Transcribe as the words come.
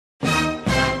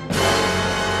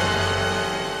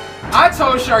I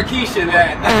told Sharkeisha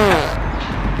that.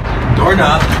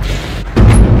 Doorknob.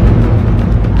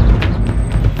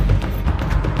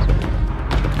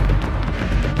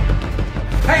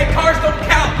 Hey, cars don't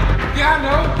count. Yeah, I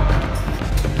know.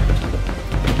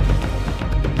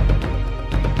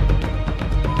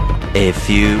 A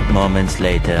few moments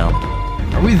later.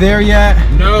 Are we there yet?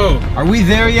 No. Are we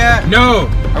there yet? No.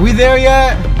 Are we there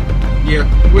yet? Yeah,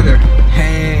 we're there.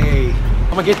 Hey.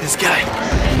 I'm gonna get this guy.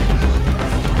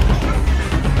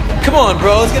 Come on,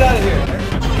 bro. Let's get out of here.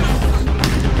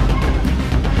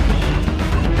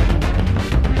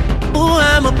 Oh,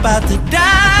 I'm about to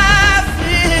dive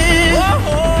in.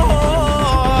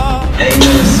 Hey,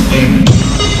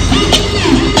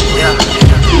 yeah.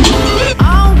 I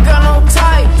don't got no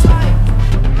type.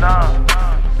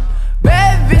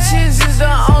 Bad bitches is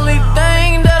the only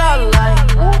thing that I like.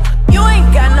 You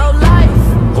ain't got no life.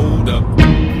 Hold up.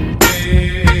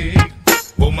 Hey,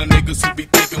 for my niggas who be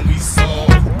thinking we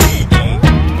soft, we gon'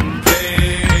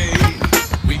 play.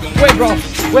 We gon' Wait, bro.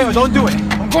 Wait, don't do it.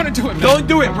 I'm gonna do it, man. Don't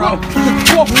do it, bro.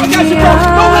 Whoa, I got you, bro.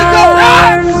 Don't let go.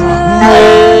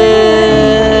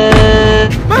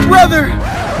 My brother.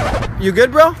 You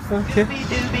good, bro? Okay.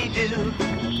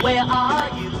 Where are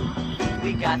you?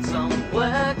 We got some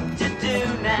work to do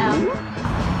now.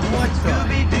 What the?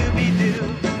 Scooby-Dooby-Doo,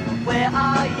 where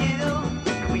are you?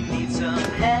 We need some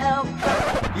help.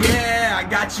 Yeah, I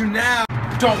got you now.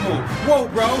 Don't move. Whoa,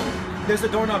 bro. There's a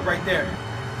doorknob right there.